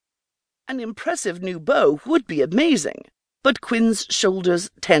An impressive new beau would be amazing, but Quin's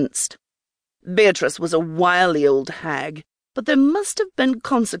shoulders tensed. Beatrice was a wily old hag, but there must have been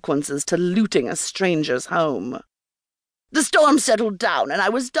consequences to looting a stranger's home. The storm settled down and I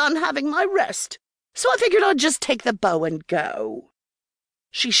was done having my rest, so I figured I'd just take the bow and go.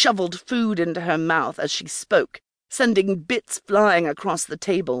 She shoveled food into her mouth as she spoke, sending bits flying across the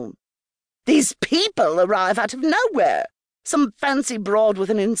table. These people arrive out of nowhere. Some fancy broad with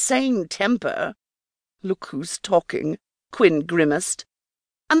an insane temper. Look who's talking, Quin grimaced.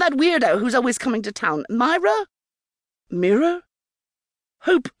 And that weirdo who's always coming to town, Myra? Mirror?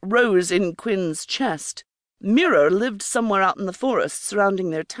 Hope rose in Quin's chest. Mirror lived somewhere out in the forest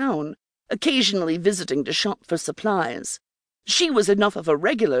surrounding their town, occasionally visiting to shop for supplies. She was enough of a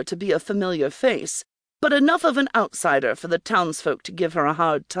regular to be a familiar face, but enough of an outsider for the townsfolk to give her a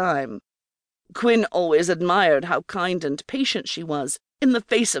hard time. Quin always admired how kind and patient she was in the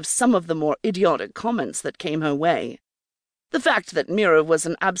face of some of the more idiotic comments that came her way. The fact that Mirror was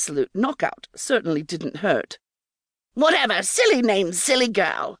an absolute knockout certainly didn't hurt. "Whatever, silly name, silly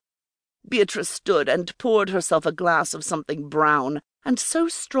girl!" Beatrice stood and poured herself a glass of something brown, and so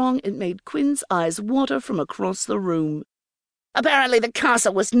strong it made Quin's eyes water from across the room. "Apparently the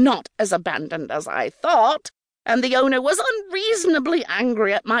castle was not as abandoned as I thought, and the owner was unreasonably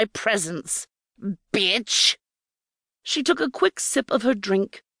angry at my presence. Bitch!" She took a quick sip of her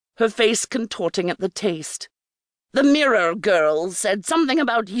drink, her face contorting at the taste. "The Mirror girl said something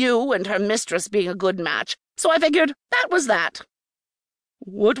about you and her mistress being a good match, so I figured that was that."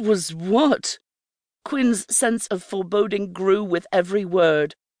 What was what? Quin's sense of foreboding grew with every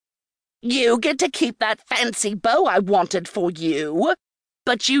word. "You get to keep that fancy bow I wanted for you,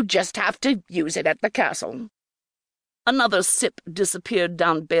 but you just have to use it at the castle." Another sip disappeared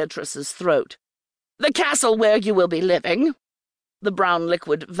down Beatrice's throat. "The castle where you will be living." The brown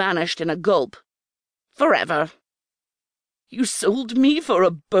liquid vanished in a gulp. "Forever." "You sold me for a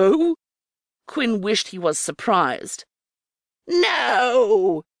bow?" Quin wished he was surprised.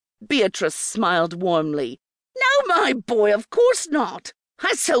 "No!" Beatrice smiled warmly. "No, my boy, of course not.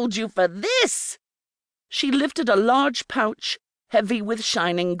 I sold you for this." She lifted a large pouch, heavy with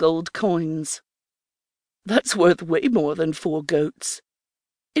shining gold coins. "That's worth way more than 4 goats."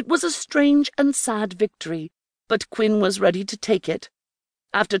 It was a strange and sad victory, but Quin was ready to take it.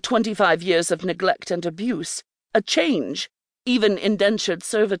 After 25 years of neglect and abuse, a change, even indentured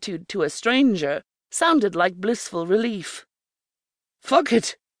servitude to a stranger, sounded like blissful relief. "Fuck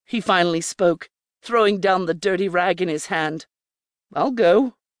it," he finally spoke, throwing down the dirty rag in his hand. "I'll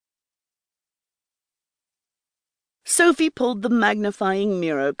go." Sophie pulled the magnifying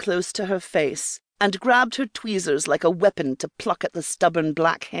mirror close to her face and grabbed her tweezers like a weapon to pluck at the stubborn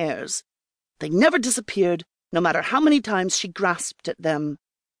black hairs. They never disappeared, no matter how many times she grasped at them.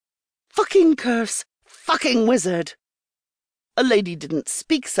 Fucking curse! Fucking wizard! A lady didn't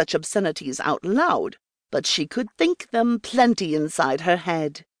speak such obscenities out loud, but she could think them plenty inside her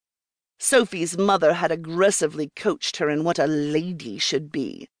head. Sophie's mother had aggressively coached her in what a lady should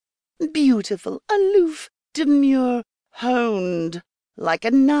be. Beautiful, aloof, demure, honed, like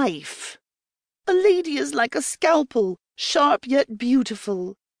a knife. A lady is like a scalpel, sharp yet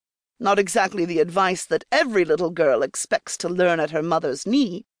beautiful. Not exactly the advice that every little girl expects to learn at her mother's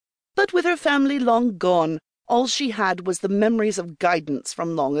knee, but with her family long gone, all she had was the memories of guidance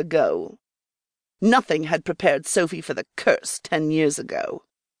from long ago. Nothing had prepared Sophie for the curse 10 years ago.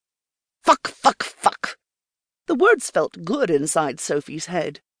 Fuck, fuck, fuck. The words felt good inside Sophie's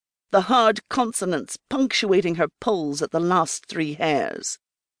head, the hard consonants punctuating her pulse at the last 3 hairs.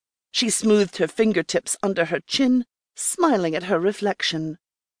 She smoothed her fingertips under her chin, smiling at her reflection.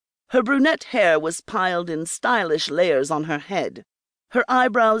 Her brunette hair was piled in stylish layers on her head, her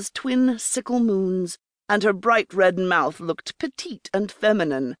eyebrows twin sickle moons, and her bright red mouth looked petite and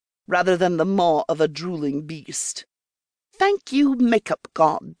feminine, rather than the maw of a drooling beast. Thank you, makeup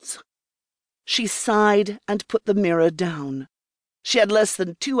gods. She sighed and put the mirror down. She had less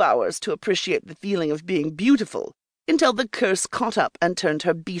than 2 hours to appreciate the feeling of being beautiful, until the curse caught up and turned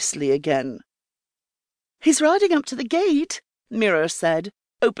her beastly again. "He's riding up to the gate," Mirror said,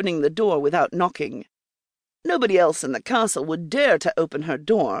 opening the door without knocking. Nobody else in the castle would dare to open her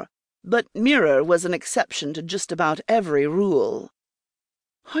door, but Mirror was an exception to just about every rule.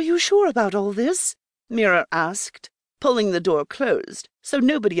 "Are you sure about all this?" Mirror asked, pulling the door closed so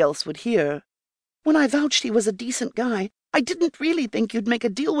nobody else would hear. "When I vouched he was a decent guy, I didn't really think you'd make a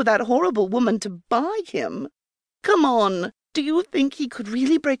deal with that horrible woman to buy him. Come on, do you think he could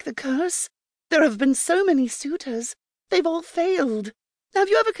really break the curse? There have been so many suitors. They've all failed. Have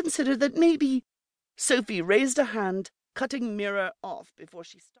you ever considered that maybe—" Sophie raised a hand, cutting Mirror off before she stopped.